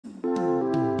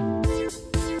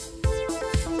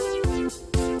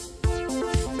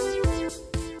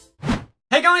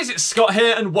guys, it's Scott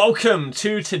here and welcome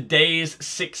to today's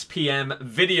 6 PM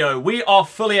video. We are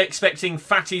fully expecting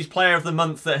Fati's Player of the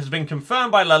Month that has been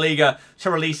confirmed by La Liga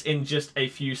to release in just a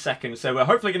few seconds. So we're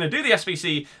hopefully going to do the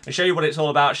SBC and show you what it's all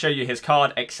about, show you his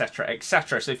card, etc,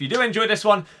 etc. So if you do enjoy this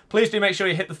one, please do make sure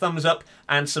you hit the thumbs up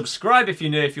and subscribe if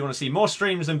you're new, if you want to see more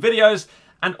streams and videos.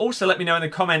 And also let me know in the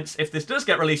comments if this does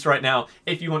get released right now,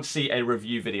 if you want to see a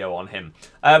review video on him.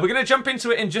 We're going to jump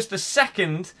into it in just a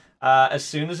second. As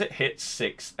soon as it hits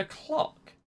 6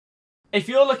 o'clock. If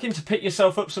you're looking to pick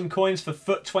yourself up some coins for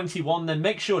FUT 21, then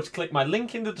make sure to click my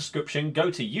link in the description, go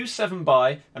to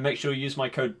U7Buy, and make sure you use my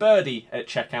code Birdie at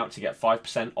checkout to get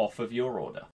 5% off of your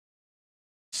order.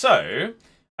 So,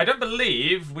 I don't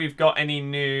believe we've got any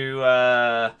new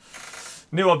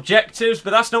objectives, but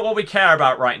that's not what we care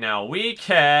about right now. We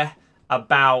care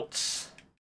about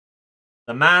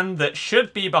the man that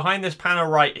should be behind this panel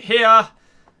right here,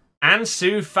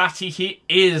 Ansu Fati. He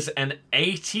is an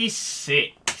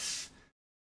 86.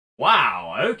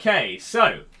 Wow, okay,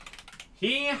 so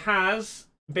he has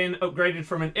been upgraded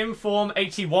from an inform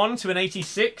 81 to an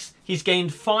 86. He's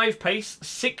gained 5 pace,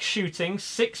 6 shooting,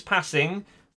 6 passing,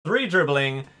 3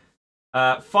 dribbling,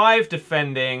 5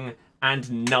 defending,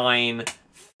 and 9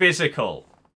 physical.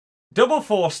 Double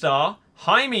 4-star,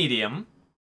 high medium,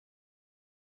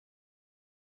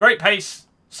 great pace,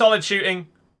 solid shooting,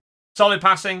 solid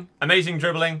passing, amazing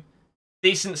dribbling,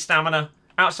 decent stamina,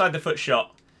 outside the foot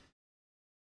shot.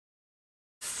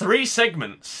 3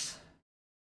 segments.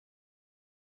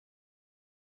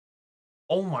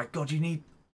 Oh my god, you need...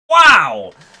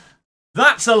 Wow!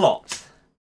 That's a lot.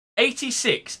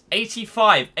 86,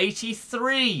 85,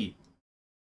 83.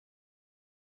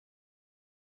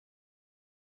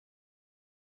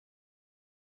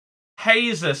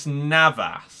 Jesus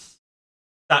Navas.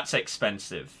 That's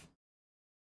expensive.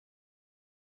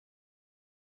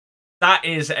 That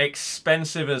is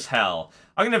expensive as hell.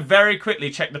 I'm going to very quickly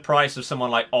check the price of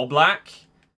someone like Oblak.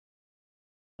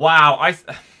 Wow,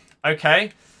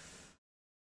 okay.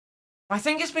 I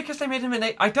think it's because they made him an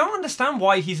 8. I don't understand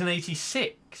why he's an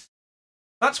 86.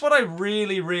 That's what I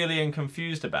really am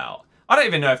confused about. I don't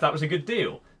even know if that was a good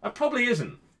deal. That probably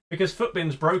isn't, because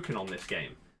Footbin's broken on this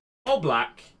game.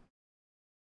 Oblak.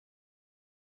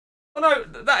 Oh no,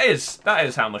 that is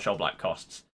how much Oblak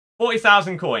costs.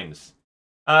 40,000 coins.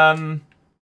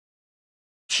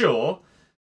 Sure.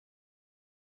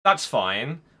 That's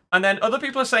fine. And then other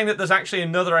people are saying that there's actually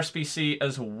another SBC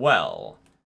as well.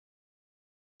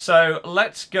 So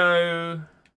let's go...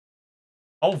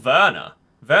 Oh, Werner.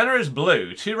 Werner is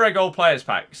blue. 2 rare gold players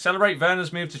pack. Celebrate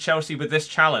Werner's move to Chelsea with this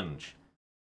challenge.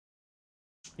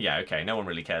 Yeah, okay. No one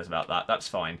really cares about that. That's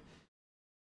fine.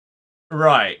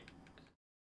 Right.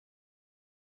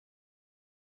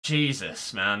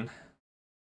 Jesus, man.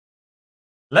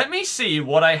 Let me see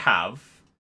what I have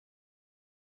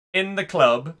in the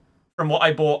club from what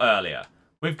I bought earlier.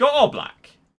 We've got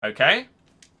Oblak, okay?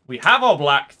 We have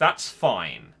Oblak, that's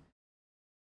fine.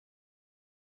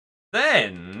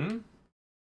 Then,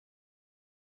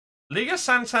 Liga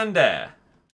Santander.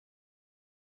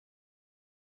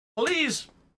 Please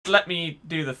let me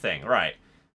do the thing. Right.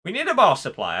 We need a Barca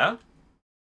player.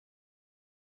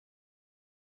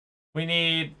 We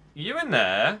need you in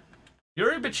there.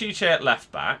 Yuri Bachiche at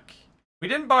left back. We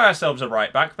didn't buy ourselves a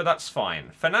right back, but that's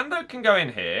fine. Fernando can go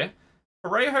in here.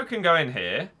 Parejo can go in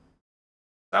here.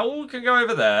 Saul can go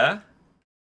over there.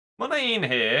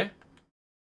 Monain here.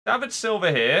 David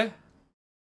Silva here.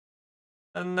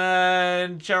 And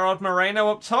then Gerard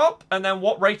Moreno up top. And then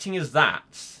what rating is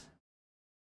that?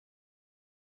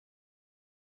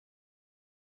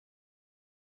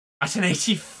 That's an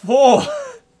 84.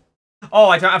 Oh,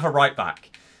 I don't have a right back.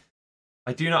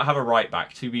 I do not have a right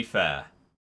back, to be fair.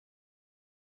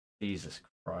 Jesus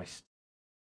Christ.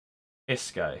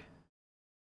 Isco.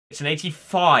 It's an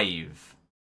 85.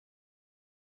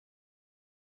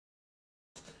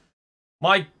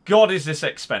 My god, is this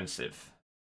expensive.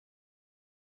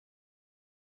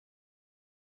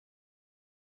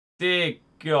 Dear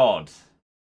God.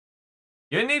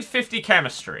 You need 50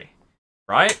 chemistry,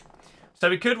 right?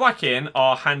 So we could whack in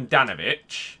our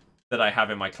Handanovic that I have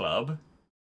in my club.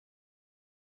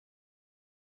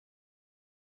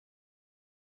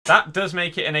 That does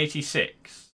make it an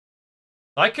 86.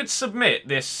 I could submit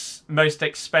this most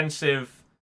expensive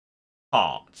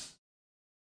part.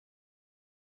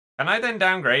 Can I then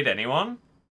downgrade anyone?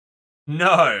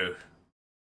 No.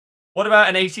 What about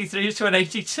an 83 to an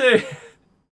 82?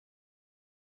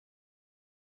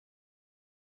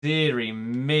 Deary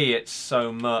me, it's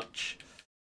so much.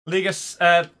 Liga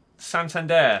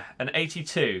Santander, an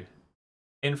 82.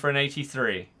 In for an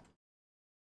 83.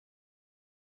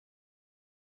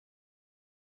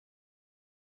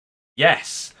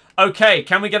 Yes. Okay,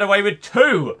 can we get away with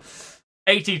 2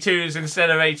 82s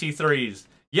instead of 83s?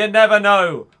 You never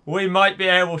know. We might be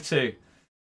able to.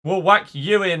 We'll whack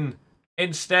you in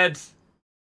instead.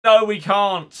 No, we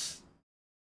can't.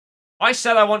 I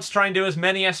said I want to try and do as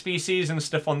many SBCs and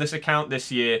stuff on this account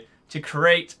this year to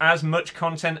create as much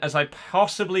content as I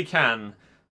possibly can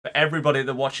for everybody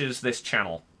that watches this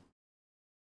channel.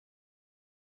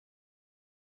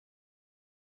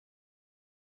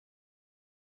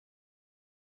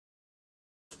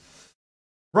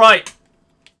 Right.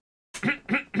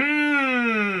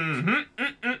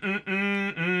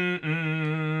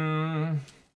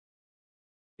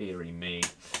 Deary me.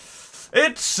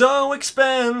 It's so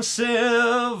expensive.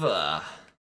 The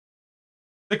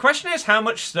question is how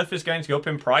much stuff is going to go up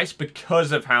in price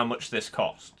because of how much this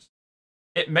costs.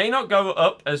 It may not go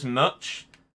up as much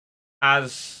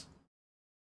as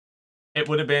it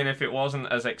would have been if it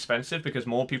wasn't as expensive because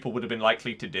more people would have been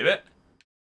likely to do it.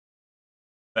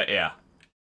 But yeah.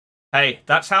 Hey,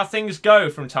 that's how things go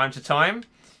from time to time.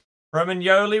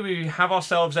 Romagnoli, we have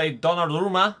ourselves a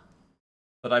Donnarumma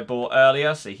that I bought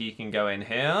earlier, so he can go in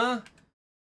here.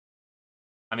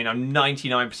 I mean, I'm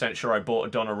 99% sure I bought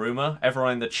a Donnarumma.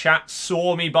 Everyone in the chat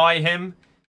saw me buy him.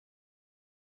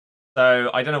 So,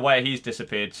 I don't know where he's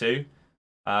disappeared to.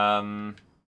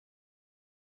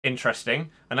 Interesting.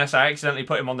 Unless I accidentally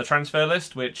put him on the transfer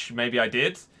list, which maybe I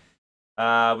did.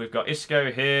 We've got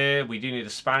Isco here. We do need a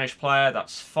Spanish player.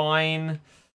 That's fine.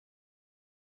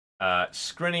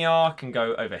 Skriniar can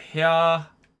go over here.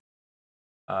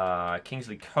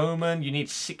 Kingsley Coman. You need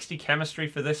 60 chemistry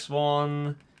for this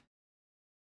one.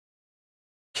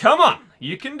 Come on!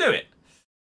 You can do it.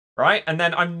 Right? And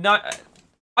then I'm not...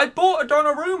 I bought a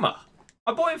Donnarumma.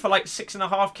 I bought him for like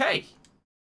 6.5k.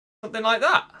 Something like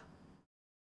that.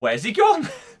 Where's he gone?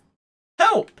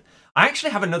 Help! I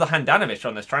actually have another Handanovic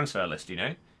on this transfer list, you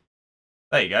know.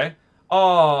 There you go.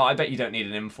 Oh, I bet you don't need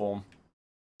an inform.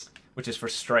 Which is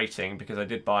frustrating, because I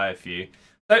did buy a few.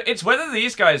 So, it's whether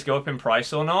these guys go up in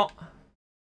price or not.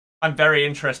 I'm very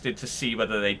interested to see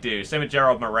whether they do. Same with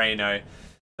Gerard Moreno.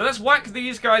 So, let's whack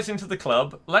these guys into the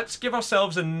club. Let's give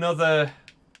ourselves another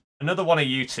one of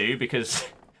you two, because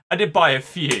I did buy a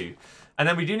few. And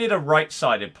then we do need a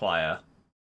right-sided player.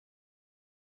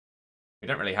 We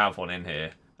don't really have one in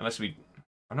here. Unless we...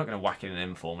 I'm not going to whack in an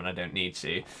inform, and I don't need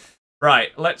to. Right,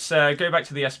 let's go back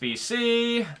to the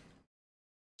SBC.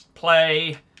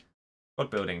 Play.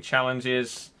 Squad building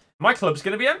challenges. My club's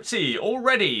going to be empty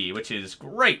already, which is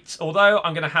great. Although,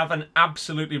 I'm going to have an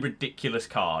absolutely ridiculous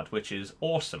card, which is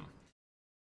awesome.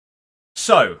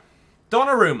 So,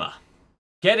 Donnarumma.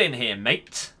 Get in here,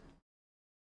 mate.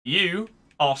 You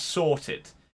are sorted.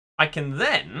 I can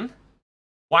then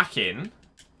whack in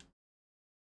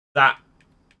that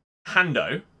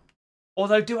Hando.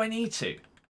 Although, do I need to?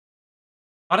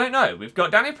 I don't know. We've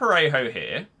got Danny Parejo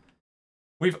here.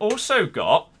 We've also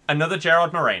got another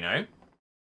Gerard Moreno.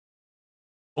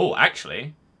 Oh,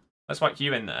 actually, let's whack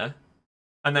you in there.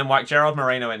 And then whack Gerard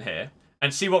Moreno in here.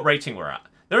 And see what rating we're at.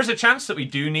 There is a chance that we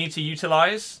do need to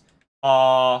utilise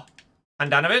our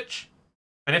Handanovic.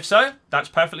 And if so, that's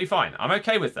perfectly fine. I'm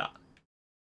okay with that.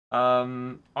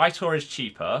 Aitor is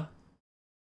cheaper.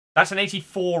 That's an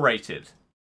 84 rated.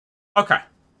 Okay.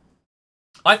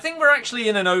 I think we're actually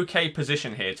in an okay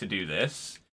position here to do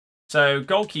this. So,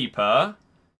 goalkeeper,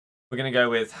 we're going to go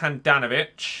with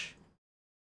Handanovic.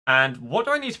 And what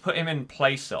do I need to put him in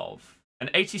place of? An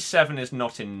 87 is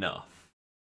not enough.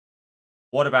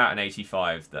 What about an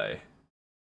 85, though?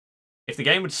 If the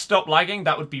game would stop lagging,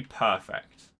 that would be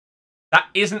perfect. That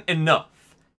isn't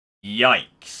enough.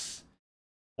 Yikes.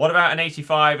 What about an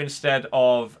 85 instead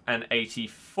of an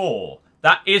 84?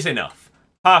 That is enough.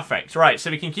 Perfect. Right, so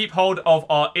we can keep hold of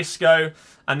our Isco.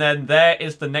 And then there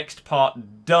is the next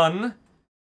part done.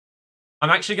 I'm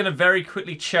actually going to very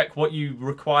quickly check what you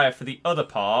require for the other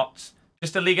part.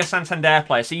 Just a Liga Santander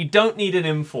player, so you don't need an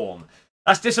inform.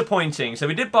 That's disappointing. So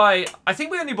we did buy... I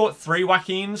think we only bought 3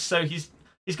 Joaquins, so he's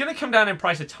going to come down in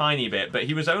price a tiny bit, but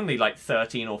he was only like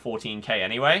 13 or 14k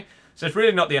anyway. So it's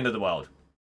really not the end of the world.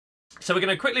 So we're going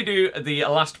to quickly do the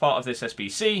last part of this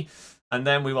SBC, and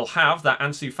then we will have that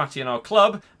Ansu Fati in our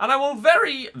club, and I will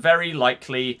very, very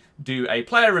likely do a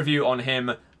player review on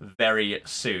him very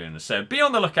soon. So be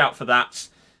on the lookout for that,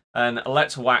 and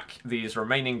let's whack these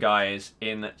remaining guys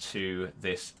into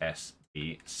this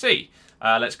SBC.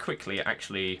 Let's quickly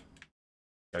actually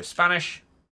go Spanish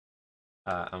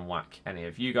and whack any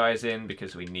of you guys in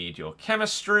because we need your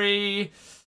chemistry.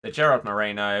 The Gerard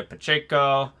Moreno,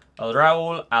 Pacheco,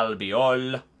 Raul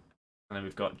Albiol, and then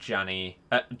we've got Johnny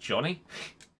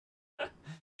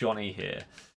here.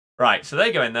 Right, so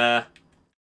they go in there.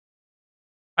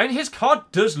 I mean, his card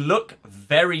does look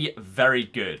very, very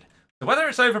good. So whether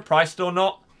it's overpriced or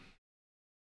not,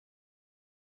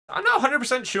 I'm not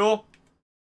 100% sure.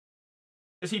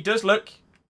 Because he does look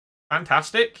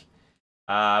fantastic.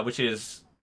 Which is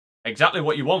exactly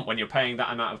what you want when you're paying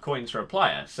that amount of coins for a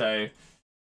player. So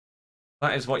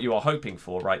that is what you are hoping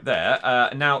for right there.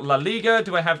 Now, La Liga,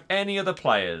 do I have any other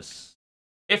players?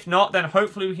 If not, then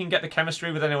hopefully we can get the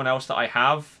chemistry with anyone else that I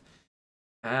have.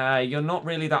 You're not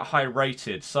really that high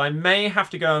rated, so I may have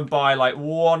to go and buy like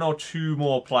 1 or 2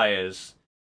 more players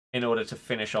in order to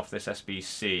finish off this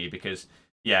SBC, because,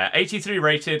 yeah, 83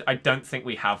 rated, I don't think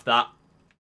we have that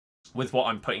with what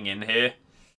I'm putting in here.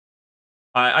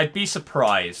 I'd be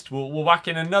surprised. We'll whack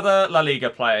in another La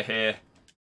Liga player here,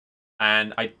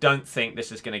 and I don't think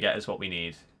this is going to get us what we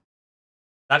need.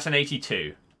 That's an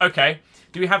 82. Okay,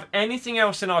 do we have anything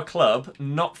else in our club,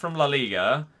 not from La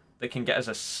Liga, that can get us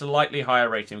a slightly higher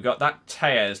rating? We've got that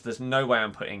Tejas. There's no way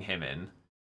I'm putting him in.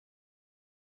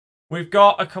 We've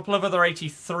got a couple of other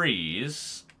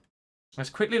 83s.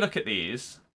 Let's quickly look at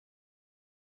these.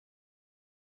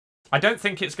 I don't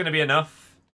think it's going to be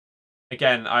enough.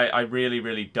 Again, I really,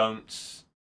 really don't.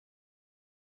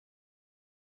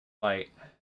 Like,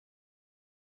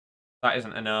 that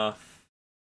isn't enough.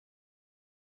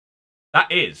 That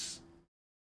is.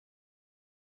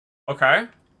 Okay.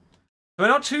 We're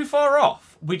not too far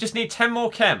off. We just need 10 more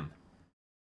chem.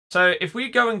 So if we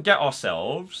go and get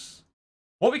ourselves,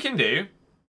 what we can do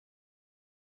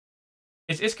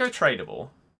is Isco tradable.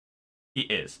 He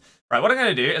is. Right, what I'm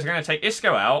going to do is I'm going to take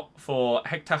Isco out for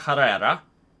Hector Herrera.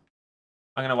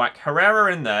 I'm going to whack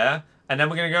Herrera in there, and then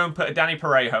we're going to go and put a Danny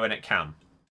Parejo in at cam.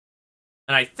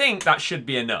 And I think that should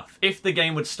be enough. If the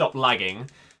game would stop lagging,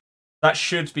 that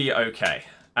should be okay.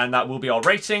 And that will be our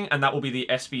rating, and that will be the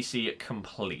SBC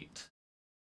complete.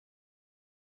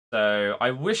 So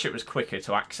I wish it was quicker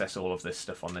to access all of this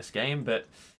stuff on this game, but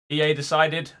EA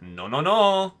decided,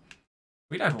 no.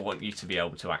 We don't want you to be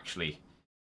able to actually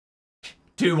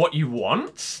do what you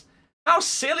want. How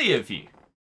silly of you.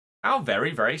 How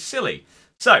very, very silly.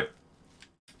 So,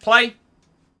 play.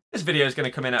 This video is going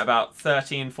to come in at about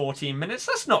 13, 14 minutes.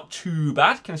 That's not too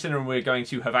bad, considering we're going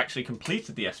to have actually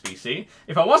completed the SBC.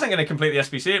 If I wasn't going to complete the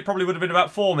SBC, it probably would have been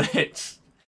about 4 minutes.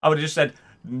 I would have just said,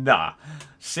 nah,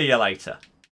 see you later.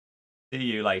 See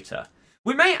you later.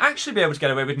 We may actually be able to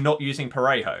get away with not using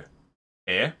Parejo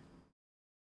here.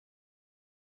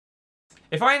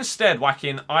 If I instead whack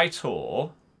in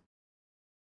Aitor,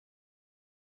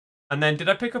 and then did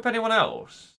I pick up anyone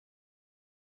else?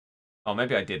 Oh,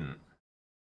 maybe I didn't.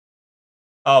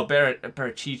 Oh,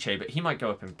 Berachiche, but he might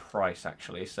go up in price,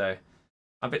 actually, so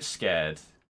I'm a bit scared.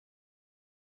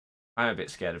 I'm a bit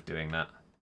scared of doing that.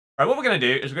 All right, what we're going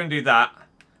to do is we're going to do that,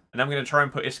 and then I'm going to try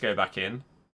and put Isco back in.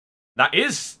 That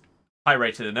is high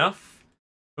rated enough,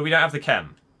 but we don't have the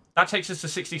chem. That takes us to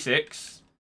 66.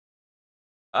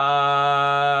 Do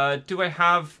I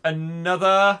have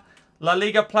another La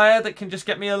Liga player that can just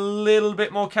get me a little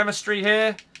bit more chemistry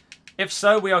here? If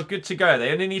so, we are good to go.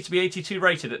 They only need to be 82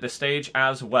 rated at this stage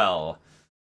as well.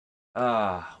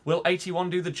 Will 81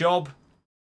 do the job?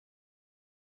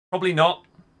 Probably not.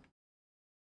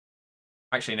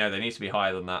 Actually, no, they need to be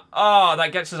higher than that.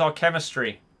 That gets us our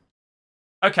chemistry.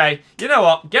 Okay, you know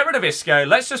what? Get rid of Isco.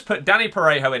 Let's just put Danny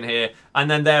Parejo in here, and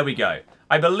then there we go.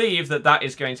 I believe that that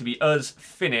is going to be us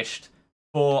finished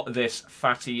for this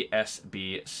Fati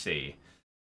SBC.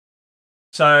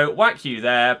 So, whack you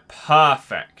there.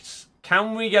 Perfect.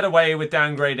 Can we get away with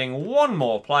downgrading one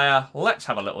more player? Let's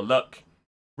have a little look.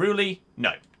 Ruli?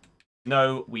 No.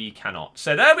 No, we cannot.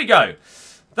 So, there we go.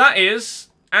 That is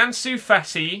Ansu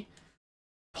Fati,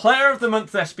 Player of the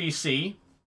Month SBC.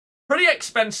 Pretty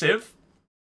expensive,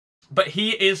 but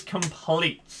he is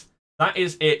complete. That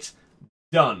is it.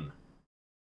 Done.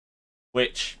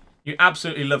 Which you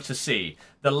absolutely love to see.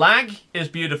 The lag is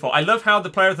beautiful. I love how the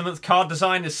Player of the Month card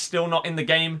design is still not in the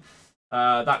game.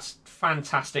 That's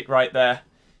fantastic right there.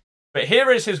 But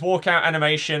here is his walkout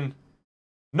animation.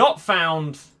 Not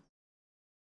found.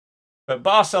 But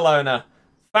Barcelona.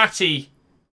 Fati.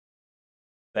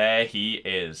 There he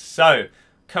is. So,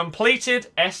 completed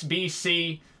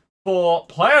SBC for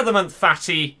Player of the Month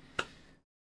Fati.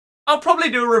 I'll probably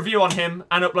do a review on him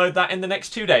and upload that in the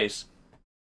next 2 days.